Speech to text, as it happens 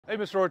Hey,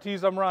 Mr.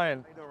 Ortiz, I'm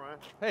Ryan. How you doing, Ryan?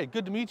 Hey,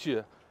 good to meet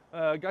you.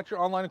 Got your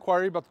online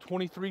inquiry about the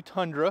 23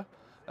 Tundra.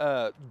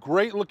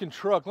 Great looking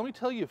truck. Let me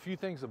tell you a few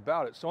things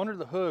about it. So under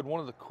the hood, one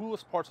of the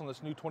coolest parts on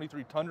this new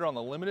 23 Tundra on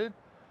the Limited,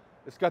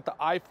 it's got the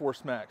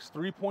iForce Max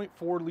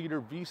 3.4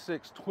 liter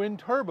V6 twin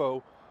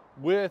turbo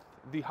with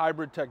the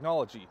hybrid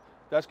technology.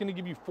 That's going to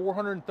give you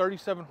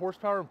 437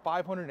 horsepower and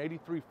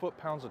 583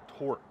 foot-pounds of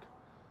torque.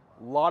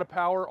 A lot of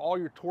power. All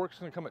your torque's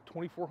going to come at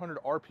 2,400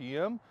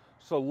 RPM.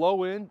 So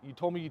low end. You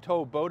told me you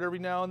tow a boat every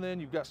now and then.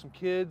 You've got some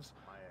kids.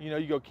 You know,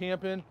 you go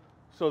camping.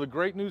 So the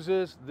great news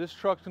is this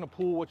truck's going to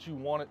pull what you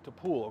want it to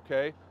pull,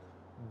 okay?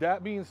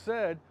 That being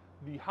said,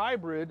 the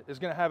hybrid is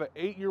going to have an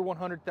 8-year,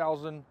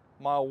 100,000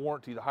 mile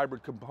warranty, the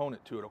hybrid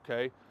component to it,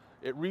 okay?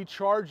 It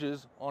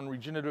recharges on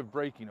regenerative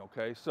braking,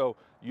 okay? So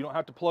you don't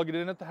have to plug it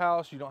in at the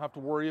house. You don't have to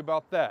worry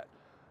about that.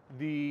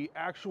 The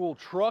actual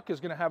truck is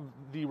going to have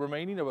the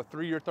remaining of a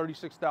 3-year,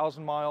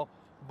 36,000 mile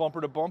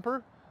bumper to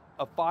bumper,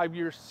 a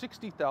 5-year,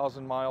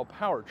 60,000 mile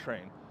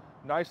powertrain.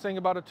 Nice thing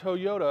about a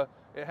Toyota,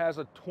 it has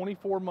a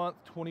 24-month,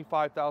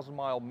 25,000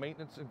 mile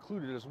maintenance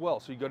included as well.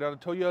 So you go down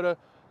to Toyota,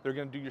 they're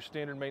going to do your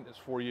standard maintenance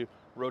for you,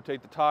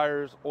 rotate the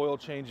tires, oil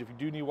change. If you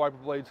do need wiper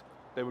blades,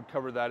 they would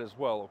cover that as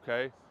well,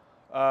 okay?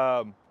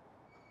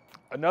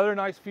 Another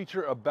nice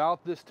feature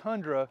about this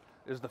Tundra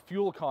is the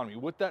fuel economy.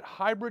 With that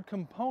hybrid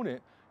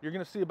component, you're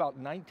going to see about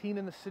 19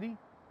 in the city,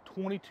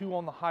 22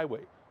 on the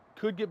highway.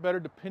 Could get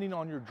better depending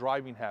on your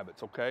driving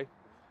habits, okay?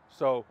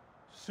 So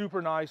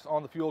super nice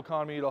on the fuel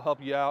economy. It'll help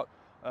you out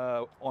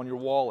on your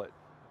wallet.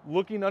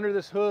 Looking under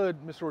this hood,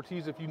 Mr.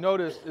 Ortiz, if you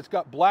notice, it's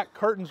got black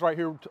curtains right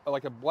here,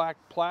 like a black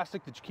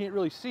plastic that you can't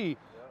really see,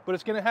 but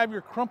it's going to have your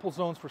crumple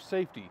zones for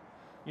safety.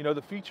 You know,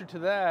 the feature to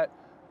that,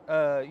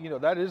 you know,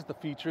 that is the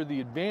feature.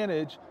 The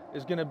advantage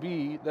is going to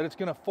be that it's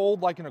going to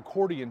fold like an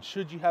accordion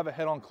should you have a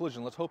head-on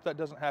collision. Let's hope that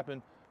doesn't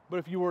happen. But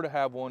if you were to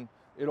have one,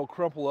 it'll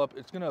crumple up.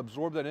 It's going to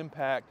absorb that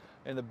impact,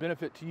 and the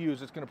benefit to you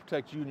is it's going to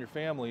protect you and your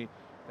family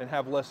and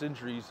have less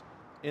injuries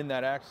in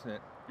that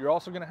accident. You're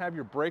also going to have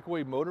your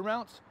breakaway motor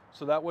mounts,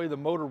 so that way the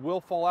motor will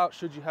fall out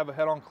should you have a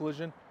head-on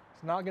collision.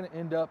 It's not going to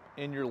end up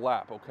in your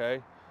lap, okay?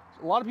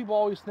 So a lot of people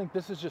always think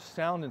this is just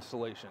sound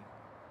insulation.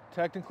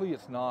 Technically,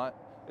 it's not.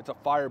 It's a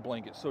fire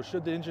blanket. So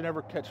should the engine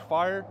ever catch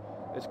fire,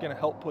 it's going to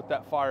help put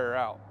that fire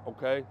out,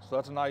 okay? So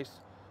that's a nice,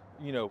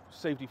 you know,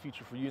 safety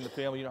feature for you and the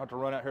family. You don't have to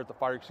run out here at the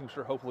fire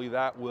extinguisher. Hopefully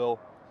that will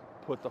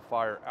put the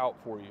fire out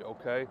for you,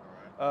 okay?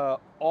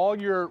 All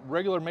your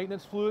regular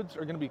maintenance fluids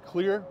are going to be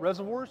clear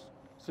reservoirs,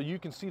 so you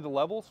can see the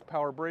levels,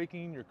 power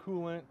braking, your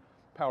coolant,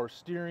 power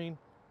steering,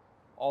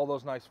 all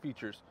those nice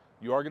features.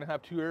 You are going to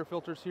have 2 air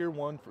filters here,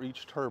 1 for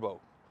each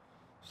turbo.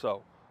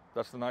 So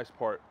that's the nice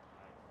part.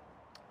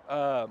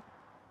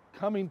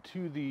 Coming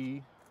to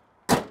the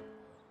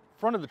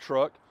front of the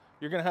truck,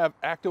 you're going to have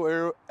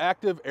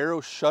active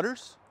aero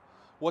shutters.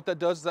 What that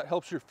does is that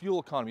helps your fuel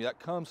economy. That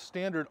comes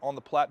standard on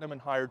the platinum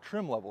and higher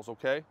trim levels,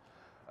 okay?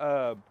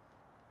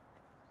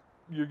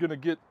 You're going to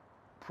get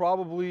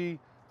probably,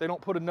 they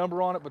don't put a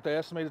number on it, but they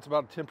estimate it's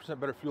about a 10%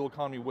 better fuel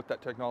economy with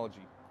that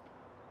technology.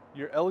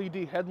 Your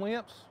LED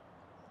headlamps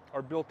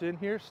are built in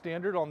here,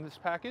 standard on this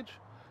package.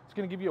 It's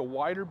going to give you a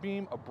wider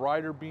beam, a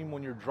brighter beam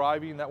when you're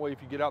driving. That way,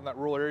 if you get out in that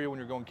rural area when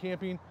you're going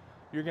camping,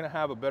 you're going to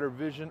have a better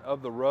vision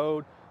of the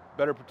road,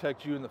 better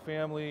protect you and the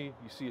family.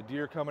 You see a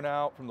deer coming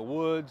out from the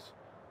woods,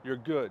 you're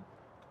good.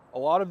 A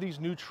lot of these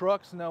new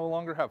trucks no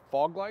longer have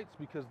fog lights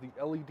because the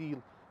LED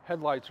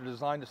headlights are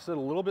designed to sit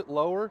a little bit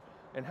lower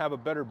and have a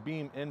better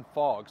beam in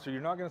fog. So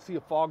you're not going to see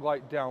a fog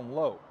light down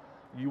low.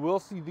 You will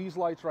see these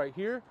lights right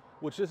here,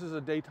 which this is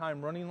a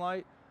daytime running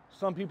light.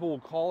 Some people will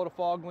call it a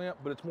fog lamp,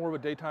 but it's more of a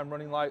daytime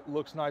running light.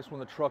 Looks nice when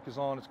the truck is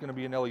on. It's going to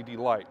be an LED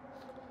light.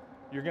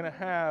 You're going to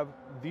have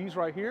these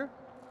right here.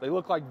 They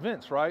look like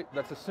vents, right?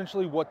 That's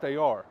essentially what they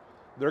are.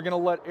 They're going to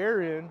let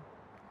air in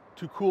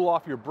to cool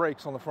off your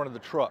brakes on the front of the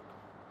truck.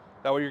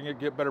 That way you're going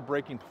to get better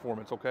braking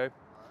performance, okay?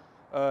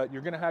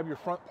 You're going to have your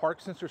front park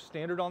sensor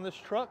standard on this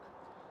truck.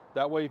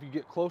 That way if you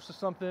get close to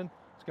something,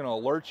 it's going to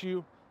alert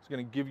you. It's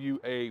going to give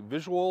you a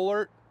visual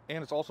alert,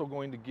 and it's also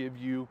going to give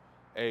you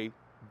a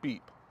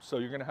beep. So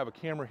you're going to have a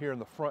camera here in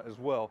the front as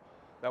well.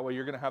 That way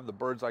you're going to have the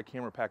bird's eye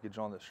camera package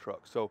on this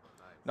truck. So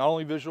not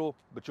only visual,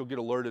 but you'll get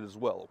alerted as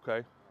well,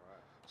 okay?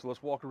 So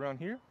let's walk around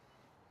here.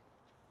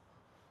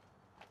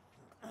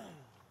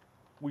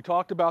 We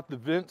talked about the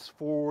vents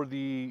for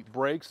the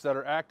brakes that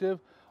are active.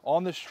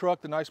 On this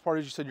truck, the nice part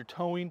is you said you're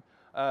towing.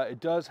 It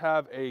does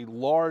have a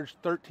large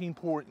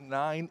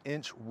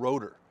 13.9-inch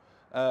rotor.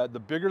 The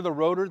bigger the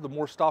rotor, the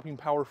more stopping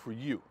power for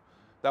you.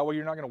 That way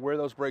you're not going to wear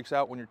those brakes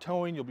out when you're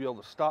towing. You'll be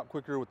able to stop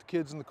quicker with the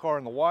kids in the car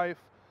and the wife.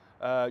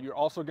 You're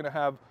also going to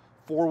have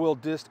 4-wheel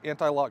disc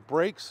anti-lock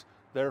brakes.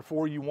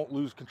 Therefore, you won't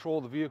lose control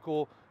of the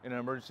vehicle in an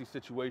emergency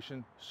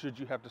situation should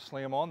you have to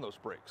slam on those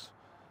brakes.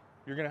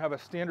 You're going to have a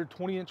standard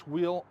 20-inch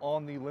wheel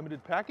on the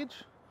limited package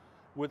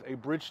with a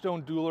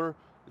Bridgestone Dueler.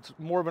 It's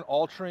more of an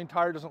all-terrain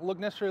tire. It doesn't look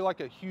necessarily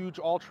like a huge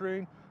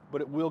all-terrain, but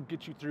it will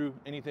get you through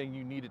anything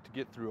you need it to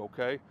get through,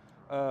 okay?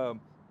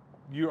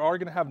 You are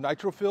going to have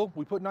nitro fill.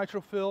 We put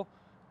nitro fill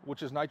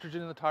which is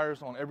nitrogen in the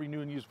tires on every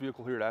new and used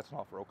vehicle here at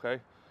Atzenhofer, okay?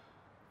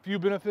 Few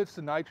benefits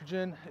to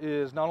nitrogen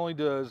is not only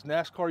does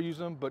NASCAR use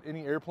them, but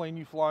any airplane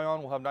you fly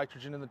on will have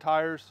nitrogen in the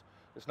tires.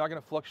 It's not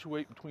gonna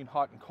fluctuate between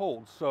hot and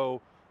cold.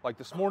 So like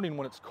this morning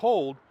when it's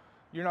cold,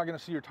 you're not gonna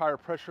see your tire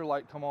pressure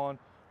light come on.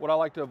 What I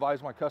like to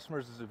advise my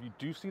customers is if you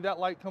do see that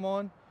light come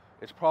on,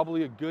 it's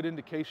probably a good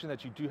indication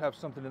that you do have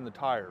something in the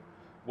tire,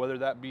 whether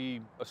that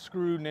be a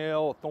screw,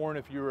 nail, a thorn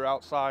if you were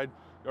outside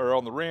or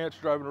on the ranch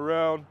driving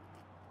around.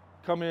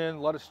 Come in,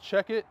 let us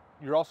check it.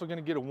 You're also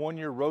gonna get a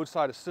 1-year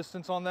roadside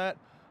assistance on that,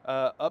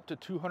 up to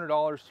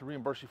 $200 to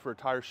reimburse you for a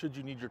tire should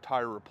you need your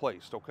tire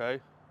replaced, okay?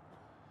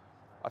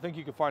 I think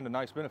you can find a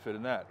nice benefit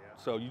in that.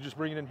 So you just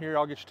bring it in here,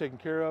 I'll get you taken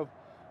care of.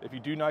 If you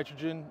do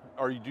nitrogen,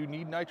 or you do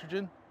need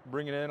nitrogen,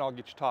 bring it in, I'll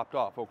get you topped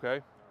off,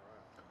 okay?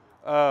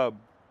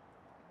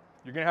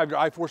 You're gonna have your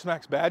iForce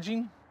Max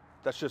badging.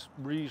 That's just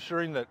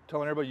reassuring that,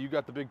 telling everybody you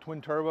got the big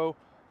twin turbo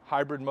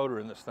hybrid motor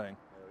in this thing.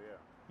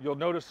 You'll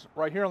notice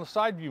right here on the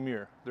side view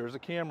mirror, there's a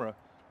camera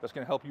that's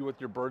gonna help you with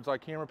your bird's eye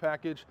camera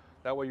package.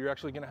 That way you're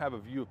actually gonna have a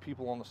view of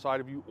people on the side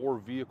of you or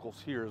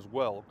vehicles here as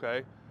well,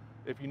 okay?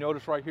 If you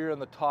notice right here in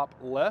the top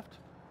left,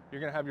 you're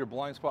gonna have your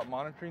blind spot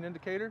monitoring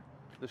indicator.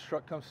 This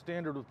truck comes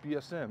standard with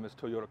BSM, as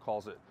Toyota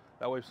calls it.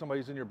 That way if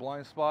somebody's in your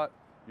blind spot,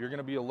 you're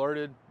gonna be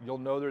alerted, you'll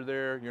know they're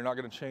there, you're not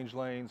gonna change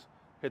lanes,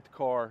 hit the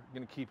car, you're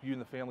gonna keep you and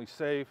the family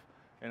safe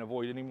and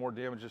avoid any more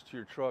damages to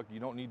your truck.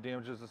 You don't need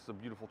damages, this is a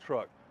beautiful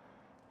truck.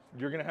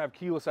 You're gonna have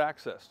keyless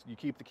access. You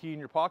keep the key in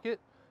your pocket,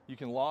 you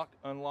can lock,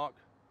 unlock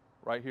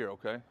right here,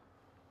 okay?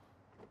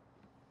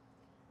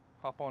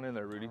 Hop on in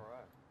there, Rudy. All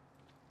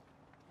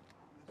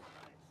right.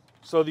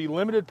 So the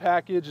limited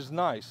package is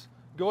nice.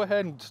 Go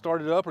ahead and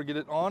start it up or get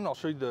it on. I'll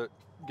show you the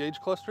gauge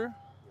cluster.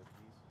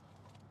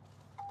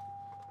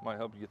 Might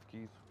help you get the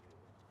keys.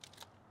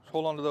 Just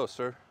hold on to those,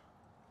 sir.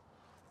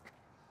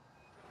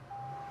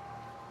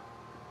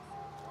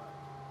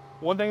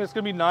 One thing that's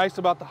gonna be nice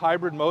about the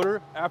hybrid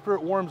motor, after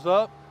it warms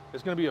up,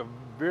 it's gonna be a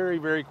very,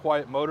 very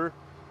quiet motor.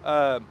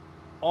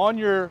 On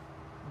your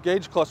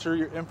gauge cluster,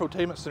 your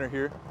infotainment center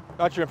here,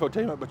 not your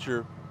infotainment, but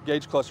your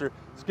gauge cluster,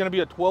 it's gonna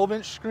be a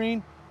 12-inch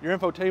screen. Your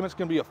infotainment's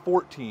gonna be a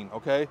 14,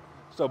 okay?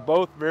 So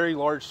both very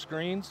large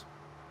screens.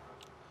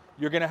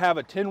 You're gonna have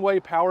a 10-way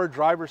power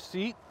driver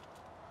seat,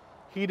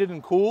 heated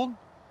and cooled.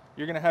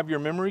 You're gonna have your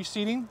memory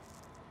seating,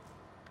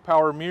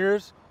 power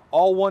mirrors,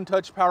 all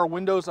one-touch power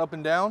windows up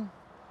and down,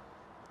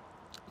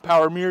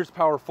 power mirrors,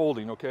 power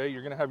folding, okay?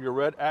 You're gonna have your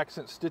red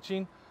accent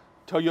stitching.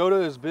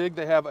 Toyota is big,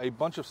 they have a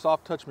bunch of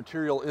soft touch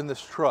material in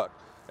this truck.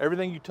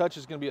 Everything you touch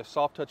is gonna be a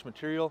soft touch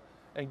material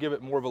and give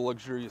it more of a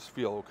luxurious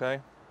feel,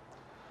 okay?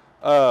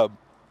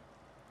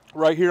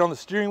 Right here on the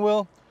steering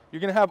wheel,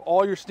 you're gonna have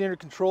all your standard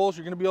controls.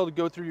 You're gonna be able to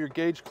go through your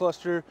gauge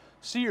cluster,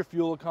 see your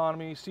fuel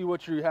economy, see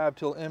what you have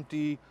till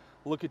empty,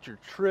 look at your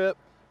trip.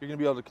 You're gonna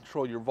be able to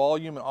control your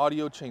volume and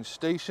audio, change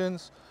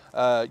stations.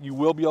 You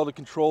will be able to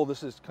control,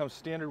 comes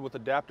standard with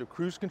adaptive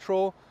cruise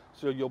control,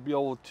 so you'll be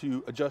able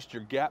to adjust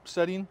your gap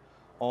setting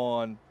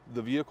on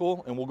the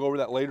vehicle, and we'll go over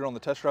that later on the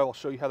test drive. I'll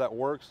show you how that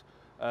works,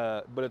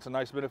 but it's a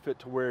nice benefit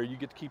to where you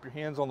get to keep your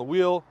hands on the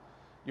wheel.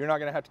 You're not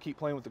gonna have to keep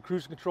playing with the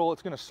cruise control.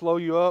 It's gonna slow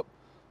you up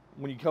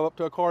when you come up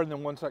to a car, and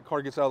then once that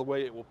car gets out of the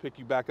way, it will pick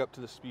you back up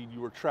to the speed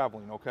you were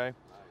traveling, okay?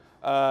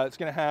 It's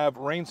gonna have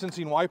rain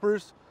sensing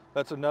wipers.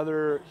 That's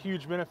another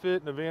huge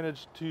benefit and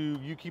advantage to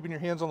you keeping your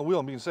hands on the wheel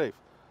and being safe.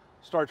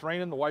 Starts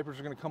raining, the wipers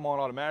are gonna come on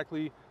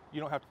automatically. You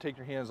don't have to take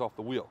your hands off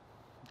the wheel,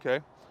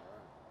 okay?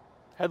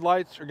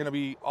 Headlights are gonna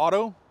be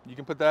auto. You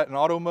can put that in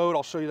auto mode.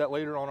 I'll show you that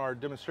later on our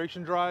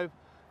demonstration drive.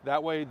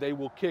 That way they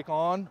will kick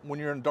on when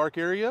you're in a dark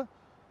area.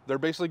 They're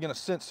basically gonna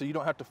sense so you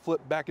don't have to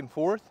flip back and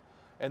forth.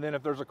 And then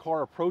if there's a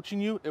car approaching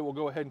you, it will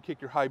go ahead and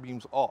kick your high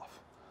beams off.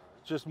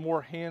 It's just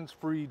more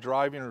hands-free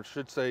driving, or I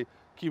should say,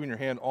 keeping your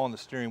hand on the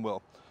steering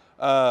wheel.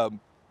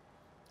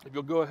 If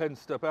you'll go ahead and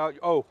step out,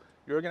 oh,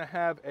 you're gonna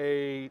have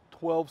a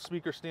 12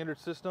 speaker standard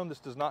system. This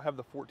does not have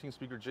the 14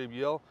 speaker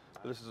JBL,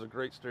 but this is a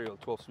great stereo,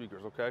 12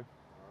 speakers, okay?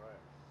 All right.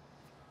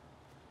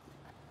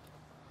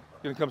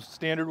 Gonna come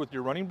standard with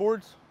your running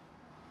boards,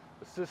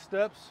 assist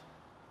steps.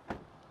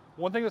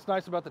 One thing that's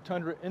nice about the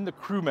Tundra in the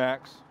Crew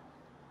Max,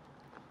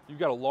 you've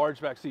got a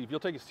large back seat. If you'll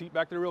take a seat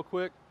back there real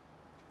quick,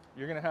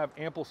 you're gonna have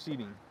ample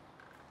seating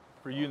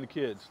for you and the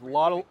kids. A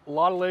lot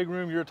of leg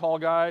room. You're a tall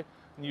guy,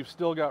 and you've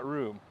still got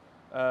room.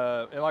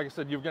 And like I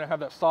said, you're gonna have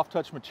that soft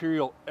touch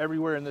material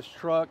everywhere in this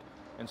truck,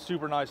 and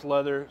super nice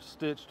leather,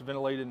 stitched,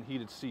 ventilated, and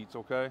heated seats,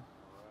 okay?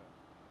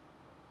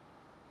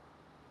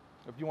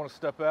 If you want to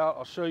step out,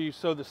 I'll show you.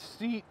 So the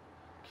seat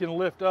can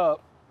lift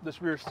up,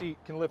 this rear seat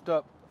can lift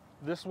up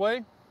this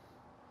way,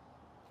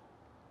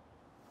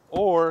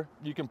 or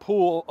you can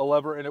pull a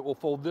lever and it will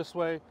fold this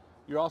way.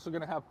 You're also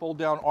gonna have fold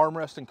down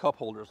armrest and cup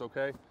holders,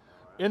 okay?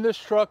 In this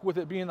truck, with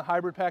it being the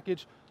hybrid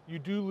package, you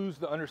do lose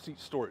the under seat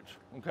storage,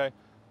 okay?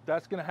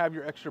 That's gonna have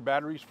your extra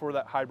batteries for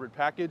that hybrid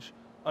package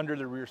under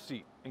the rear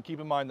seat. And keep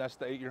in mind, that's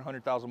the 8-year,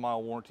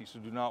 100,000-mile warranty, so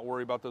do not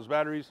worry about those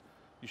batteries.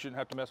 You shouldn't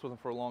have to mess with them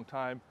for a long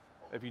time.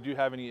 If you do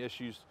have any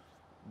issues,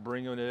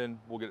 bring them in,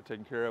 we'll get it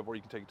taken care of, or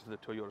you can take it to the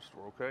Toyota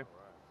store, okay?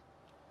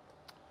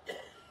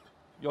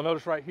 You'll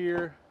notice right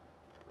here,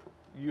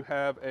 you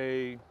have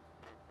a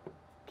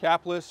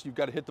capless. You've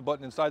got to hit the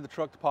button inside the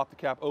truck to pop the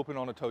cap open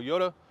on a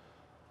Toyota.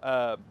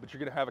 But you're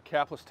going to have a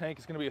capless tank.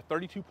 It's going to be a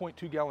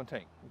 32.2 gallon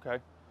tank,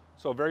 okay?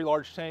 So a very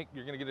large tank.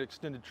 You're going to get an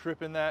extended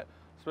trip in that,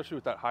 especially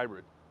with that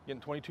hybrid.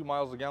 Getting 22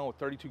 miles a gallon with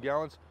 32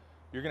 gallons,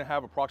 you're going to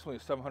have approximately a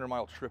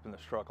 700-mile trip in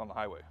this truck on the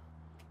highway.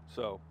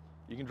 So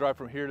you can drive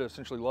from here to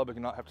essentially Lubbock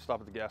and not have to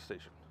stop at the gas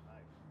station.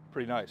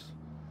 Pretty nice.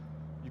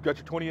 You've got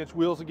your 20-inch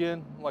wheels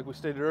again, like we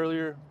stated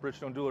earlier,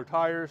 Bridgestone Dueler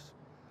tires.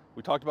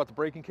 We talked about the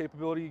braking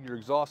capability. Your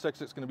exhaust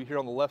exit's going to be here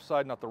on the left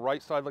side, not the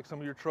right side like some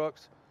of your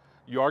trucks.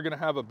 You are going to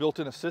have a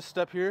built-in assist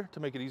step here to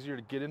make it easier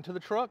to get into the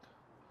truck,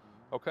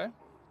 okay?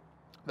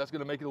 That's going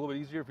to make it a little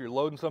bit easier if you're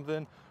loading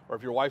something, or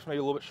if your wife's maybe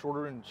a little bit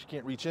shorter and she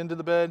can't reach into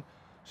the bed,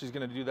 she's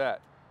going to do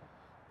that.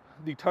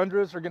 The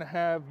Tundras are going to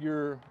have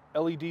your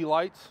LED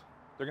lights.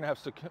 They're going to have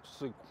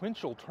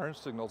sequential turn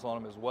signals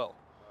on them as well.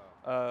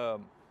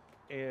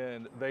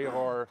 And they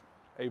are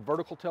a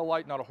vertical tail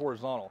light, not a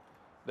horizontal.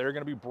 They're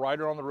going to be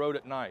brighter on the road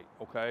at night,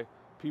 okay?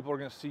 People are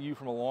going to see you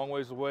from a long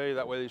ways away.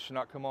 That way they should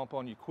not come up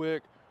on you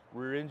quick.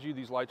 Rear end you,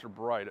 these lights are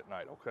bright at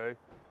night, okay?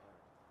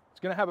 It's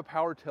going to have a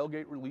power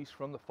tailgate release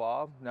from the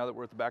fob now that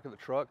we're at the back of the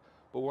truck.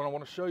 But what I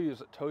want to show you is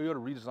that Toyota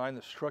redesigned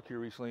this truck here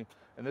recently,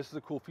 and this is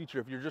a cool feature.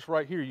 If you're just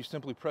right here, you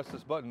simply press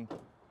this button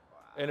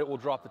and it will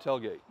drop the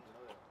tailgate.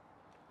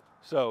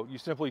 So you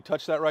simply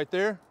touch that right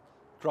there,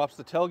 drops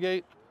the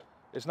tailgate.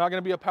 It's not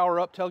going to be a power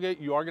up tailgate.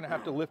 You are going to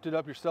have to lift it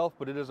up yourself,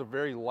 but it is a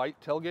very light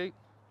tailgate.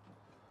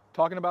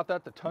 Talking about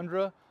that, the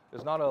Tundra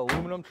is not an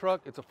aluminum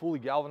truck. It's a fully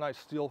galvanized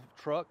steel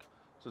truck.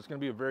 So it's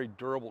going to be a very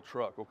durable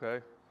truck, okay?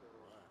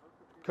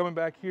 Coming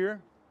back here,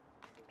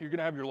 you're going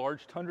to have your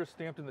large Tundra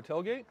stamped in the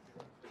tailgate.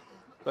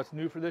 That's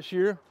new for this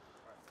year.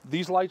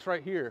 These lights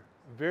right here,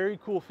 very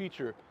cool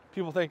feature.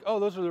 People think,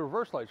 oh, those are the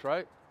reverse lights,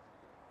 right?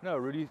 No,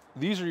 Rudy,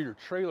 these are your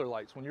trailer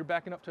lights. When you're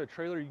backing up to a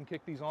trailer, you can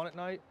kick these on at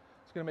night.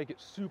 It's going to make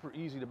it super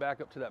easy to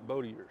back up to that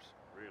boat of yours.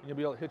 Really? You'll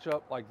be able to hitch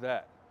up like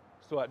that.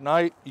 So at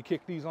night, you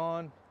kick these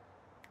on,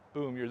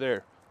 boom, you're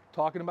there.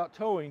 Talking about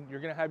towing, you're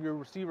going to have your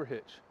receiver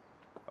hitch,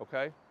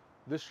 okay?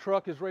 This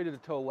truck is rated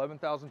to tow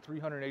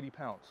 11,380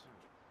 pounds.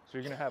 So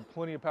you're going to have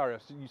plenty of power.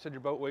 You said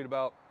your boat weighed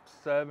about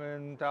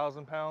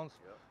 7,000 pounds.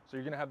 Yep. So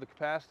you're going to have the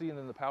capacity and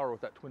then the power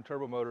with that twin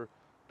turbo motor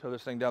to tow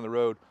this thing down the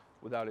road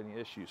without any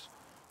issues.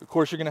 Of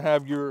course, you're going to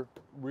have your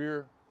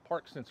rear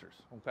park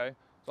sensors, okay?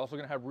 It's also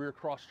going to have rear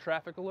cross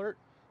traffic alert.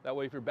 That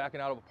way, if you're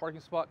backing out of a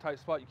parking spot, tight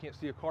spot, you can't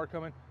see a car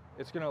coming,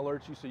 it's going to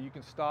alert you so you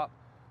can stop.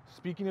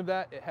 Speaking of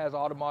that, it has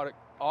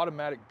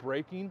automatic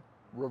braking,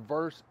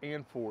 reverse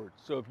and forward.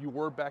 So if you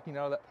were backing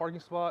out of that parking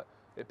spot,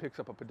 it picks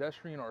up a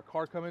pedestrian or a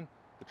car coming,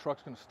 the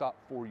truck's going to stop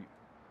for you.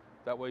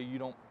 That way you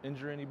don't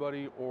injure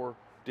anybody or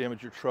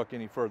damage your truck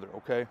any further,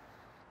 okay?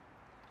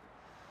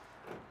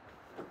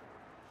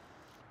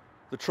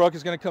 The truck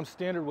is going to come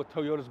standard with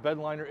Toyota's bed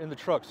liner in the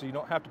truck, so you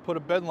don't have to put a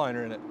bed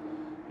liner in it.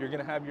 You're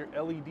going to have your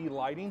LED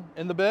lighting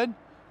in the bed,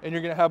 and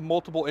you're going to have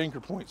multiple anchor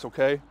points,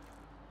 okay?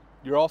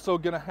 You're also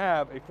going to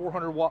have a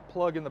 400-watt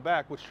plug in the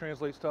back, which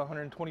translates to a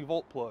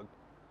 120-volt plug,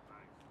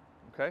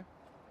 okay?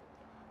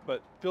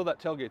 But feel that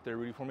tailgate there,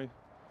 Rudy, for me.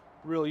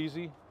 Real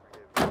easy.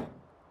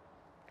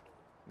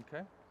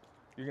 Okay.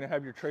 You're going to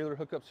have your trailer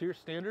hookups here,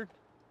 standard.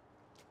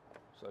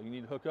 So you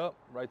need to hook up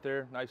right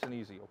there, nice and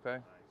easy, okay?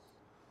 Nice.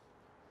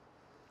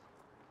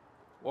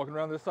 Walking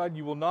around this side,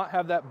 you will not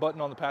have that button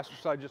on the passenger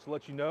side, just to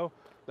let you know.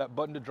 That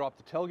button to drop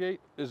the tailgate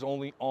is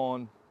only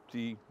on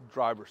the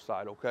driver's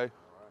side, okay?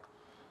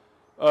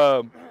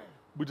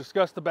 We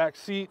discussed the back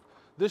seat.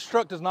 This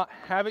truck does not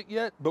have it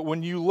yet, but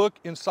when you look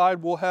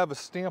inside, we'll have a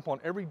stamp on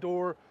every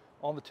door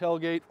on the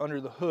tailgate under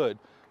the hood.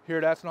 Here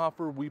at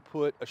Assenhofer, we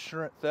put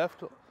Assurant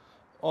Theft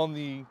on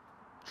the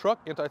truck,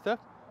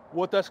 anti-theft.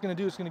 What that's going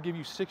to do is going to give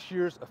you 6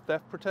 years of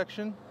theft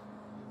protection,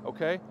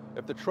 okay?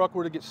 If the truck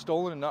were to get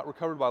stolen and not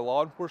recovered by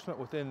law enforcement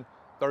within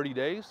 30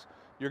 days,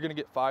 you're going to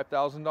get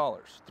 $5,000.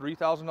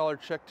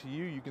 $3,000 check to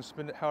you. You can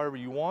spend it however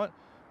you want.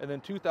 And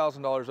then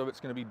 $2,000 of it's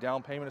going to be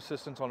down payment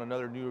assistance on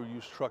another new or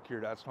used truck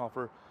here at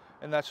Assenhofer.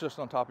 And that's just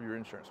on top of your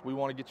insurance. We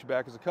want to get you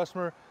back as a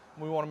customer,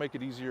 and we want to make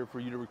it easier for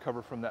you to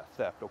recover from that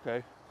theft, okay?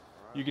 Right.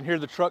 You can hear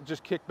the truck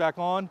just kick back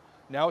on.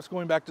 Now it's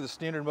going back to the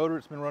standard motor.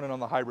 It's been running on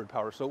the hybrid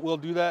power. So it will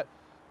do that.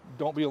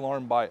 Don't be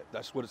alarmed by it.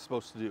 That's what it's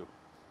supposed to do.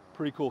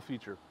 Pretty cool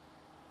feature.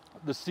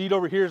 The seat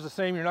over here is the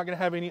same. You're not going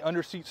to have any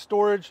under seat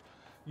storage.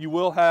 You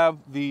will have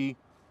the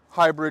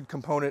hybrid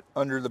component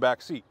under the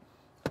back seat.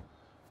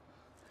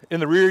 In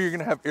the rear, you're going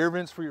to have air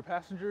vents for your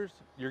passengers.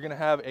 You're going to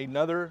have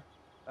another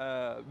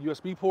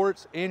USB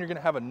ports, and you're going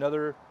to have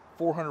another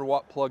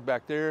 400-watt plug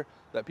back there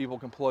that people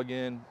can plug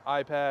in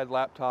iPad,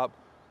 laptop,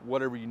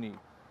 whatever you need,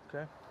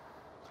 okay?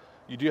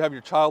 You do have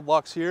your child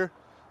locks here,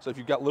 so if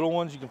you've got little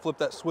ones, you can flip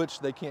that switch,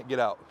 they can't get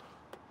out.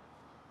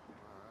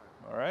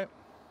 All right.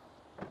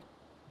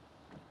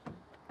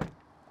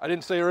 I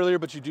didn't say earlier,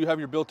 but you do have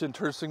your built-in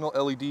turn signal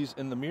LEDs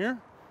in the mirror.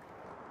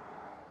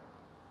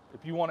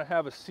 If you want to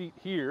have a seat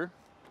here,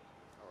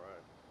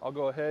 I'll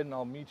go ahead and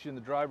I'll meet you in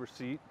the driver's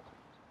seat.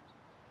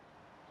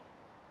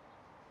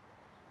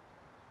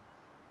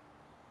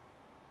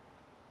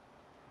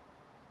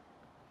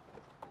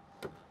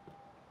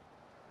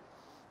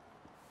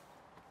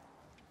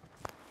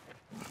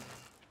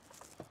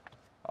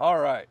 All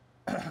right.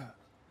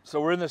 So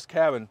we're in this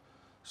cabin,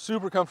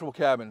 super comfortable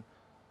cabin,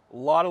 a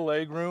lot of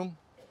leg room,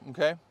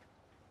 okay?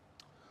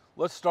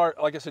 Let's start,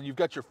 like I said, you've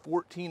got your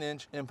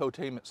 14-inch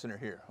infotainment center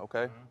here,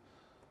 okay?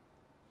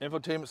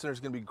 Infotainment center is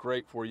gonna be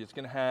great for you. It's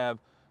gonna have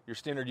your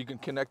standard, you can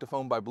connect a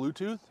phone by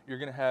Bluetooth. You're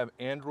gonna have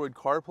Android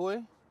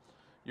CarPlay.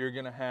 You're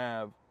gonna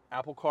have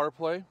Apple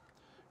CarPlay.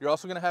 You're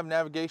also gonna have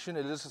navigation.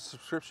 It is a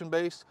subscription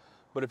based,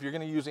 but if you're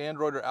gonna use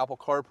Android or Apple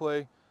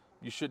CarPlay,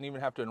 you shouldn't even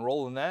have to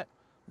enroll in that.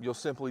 You'll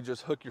simply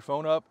just hook your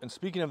phone up. And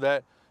speaking of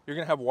that, you're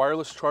gonna have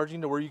wireless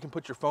charging to where you can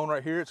put your phone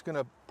right here. It's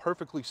gonna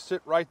perfectly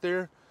sit right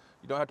there.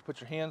 You don't have to put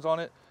your hands on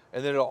it.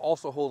 And then it'll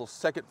also hold a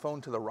second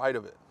phone to the right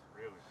of it.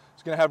 Really?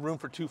 It's gonna have room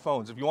for 2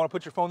 phones. If you wanna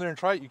put your phone there and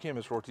try it, you can,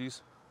 Mr.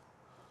 Ortiz.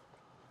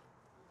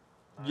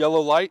 Nice. Yellow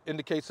light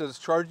indicates that it's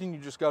charging.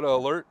 You just gotta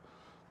alert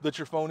that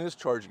your phone is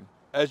charging.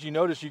 As you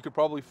notice, you could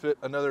probably fit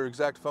another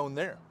exact phone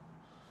there.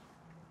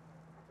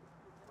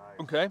 Nice.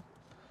 Okay.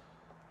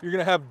 You're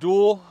gonna have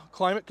dual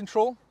climate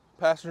control,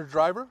 passenger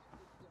driver,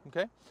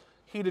 okay?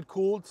 Heated,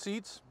 cooled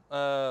seats.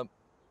 You're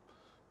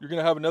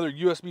gonna have another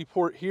USB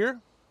port here.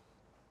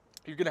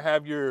 You're gonna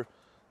have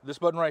this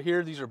button right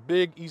here. These are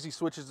big, easy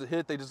switches to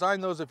hit. They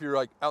designed those if you're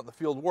like out in the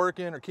field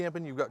working or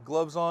camping, you've got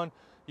gloves on,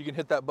 you can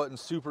hit that button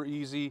super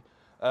easy.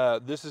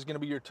 This is gonna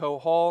be your tow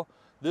haul.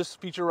 This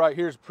feature right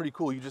here is pretty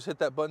cool. You just hit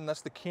that button,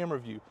 that's the camera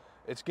view.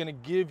 It's gonna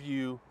give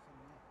you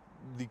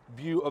the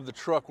view of the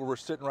truck where we're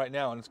sitting right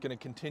now, and it's gonna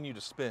continue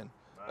to spin.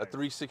 Nice. A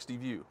 360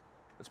 view.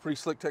 It's pretty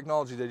slick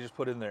technology they just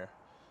put in there.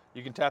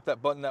 You can tap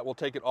that button, that will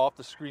take it off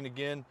the screen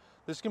again.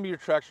 This is gonna be your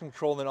traction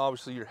control, and then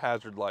obviously your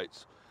hazard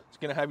lights. It's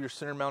gonna have your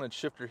center mounted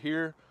shifter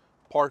here,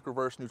 park,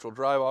 reverse, neutral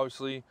drive,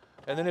 obviously.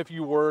 And then if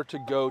you were to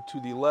go to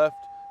the left,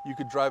 you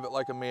could drive it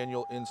like a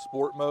manual in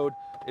sport mode.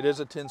 It is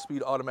a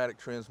 10-speed automatic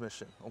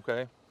transmission,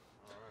 okay?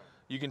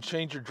 You can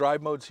change your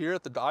drive modes here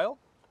at the dial.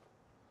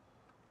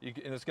 And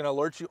it's gonna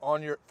alert you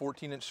on your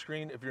 14-inch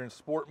screen if you're in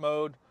sport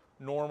mode,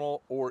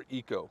 normal, or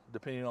eco,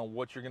 depending on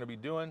what you're gonna be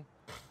doing.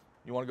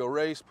 You wanna go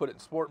race, put it in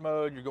sport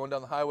mode. You're going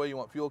down the highway, you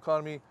want fuel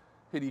economy,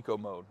 hit eco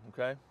mode,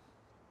 okay?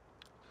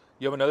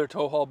 You have another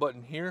tow haul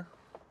button here.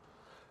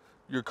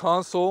 Your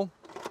console,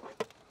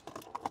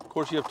 of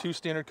course you have 2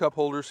 standard cup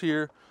holders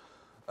here.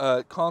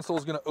 Console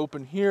is gonna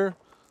open here.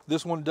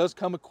 This one does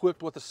come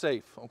equipped with a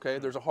safe, okay?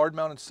 There's a hard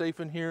mounted safe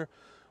in here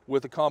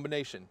with a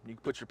combination. You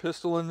can put your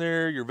pistol in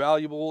there, your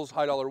valuables,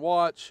 high-dollar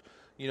watch.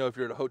 You know, if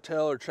you're at a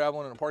hotel or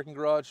traveling in a parking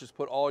garage, just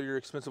put all your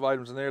expensive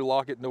items in there,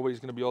 lock it.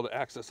 Nobody's gonna be able to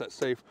access that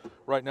safe.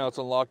 Right now it's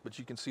unlocked, but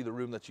you can see the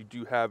room that you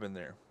do have in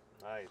there.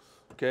 Nice.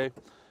 Okay,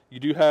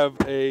 you do have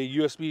a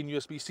USB and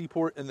USB-C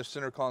port in the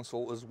center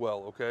console as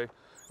well, okay?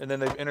 And then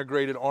they've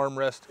integrated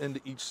armrest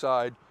into each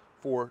side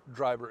for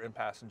driver and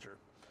passenger.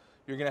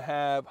 You're gonna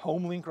have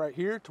Home Link right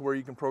here to where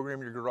you can program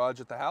your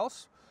garage at the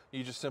house.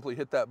 You just simply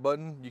hit that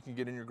button, you can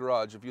get in your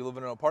garage. If you live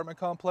in an apartment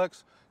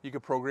complex, you can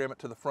program it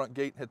to the front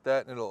gate, hit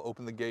that, and it'll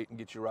open the gate and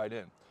get you right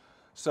in.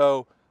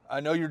 So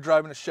I know you're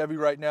driving a Chevy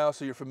right now,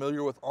 so you're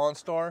familiar with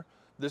OnStar.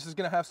 This is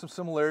gonna have some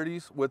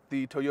similarities with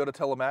the Toyota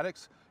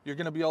telematics. You're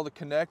gonna be able to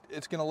connect.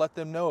 It's gonna let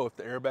them know if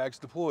the airbag's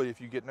deployed, if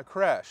you get in a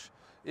crash.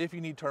 If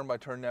you need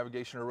turn-by-turn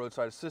navigation or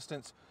roadside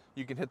assistance,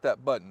 you can hit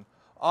that button.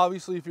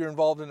 Obviously, if you're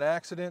involved in an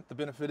accident, the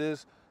benefit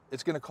is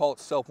it's gonna call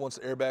itself once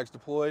the airbags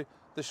deploy.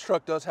 This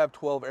truck does have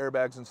 12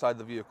 airbags inside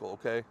the vehicle,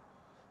 okay?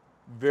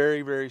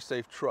 Very, very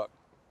safe truck.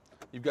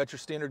 You've got your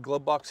standard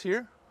glove box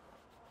here,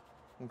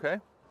 okay?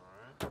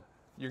 All right.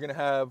 You're gonna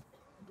have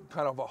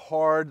kind of a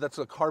hard, that's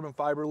a carbon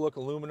fiber look,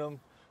 aluminum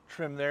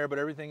trim there, but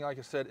everything, like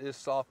I said, is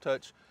soft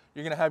touch.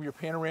 You're gonna have your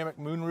panoramic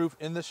moonroof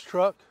in this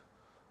truck,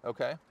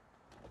 okay?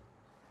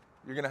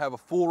 You're gonna have a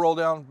full roll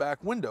down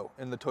back window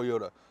in the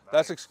Toyota. Nice.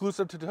 That's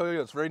exclusive to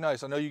Toyota, it's very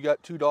nice. I know you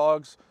got 2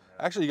 dogs.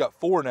 Yeah. Actually, you got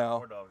 4 now,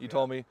 4 dogs, you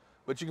told me.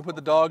 But you can put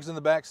the dogs in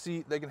the back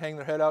seat. They can hang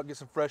their head out, get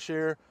some fresh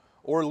air.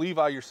 Or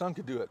Levi, your son,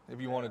 could do it if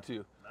you wanted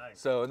to.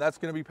 Nice. So, and that's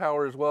gonna be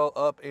power as well,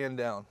 up and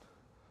down.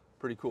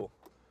 Pretty cool.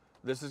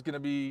 This is gonna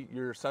be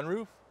your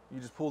sunroof. You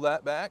just pull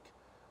that back,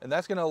 and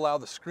that's gonna allow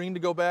the screen to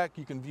go back.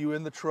 You can view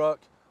in the truck,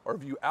 or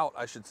view out,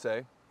 I should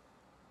say.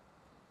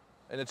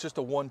 And it's just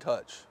a one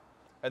touch.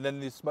 And then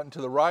this button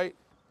to the right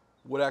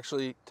would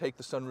actually take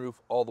the sunroof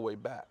all the way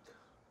back.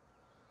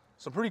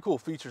 Some pretty cool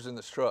features in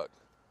this truck.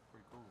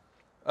 Pretty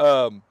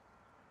cool.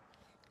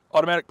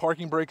 Automatic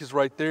parking brake is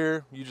right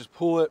there. You just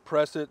pull it,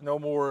 press it, no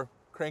more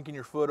cranking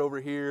your foot over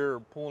here or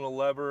pulling a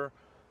lever,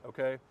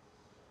 okay?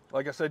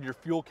 Like I said, your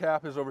fuel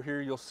cap is over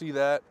here. You'll see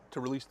that to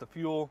release the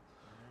fuel.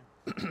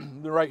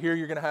 Mm-hmm. Right here,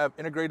 you're gonna have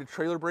integrated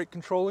trailer brake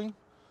controlling,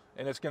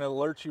 and it's gonna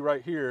alert you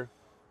right here,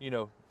 you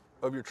know,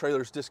 of your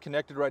trailer's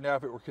disconnected right now.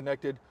 If it were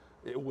connected,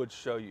 it would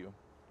show you.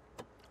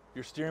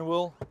 Your steering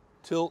wheel,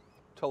 tilt,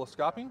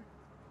 telescoping,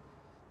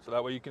 so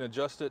that way you can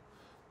adjust it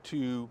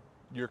to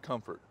your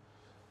comfort.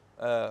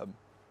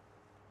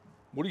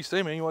 What do you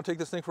say, man? You want to take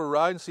this thing for a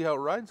ride and see how it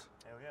rides?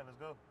 Hell yeah, let's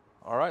go.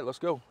 All right, let's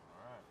go. All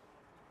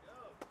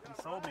right.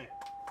 You sold me.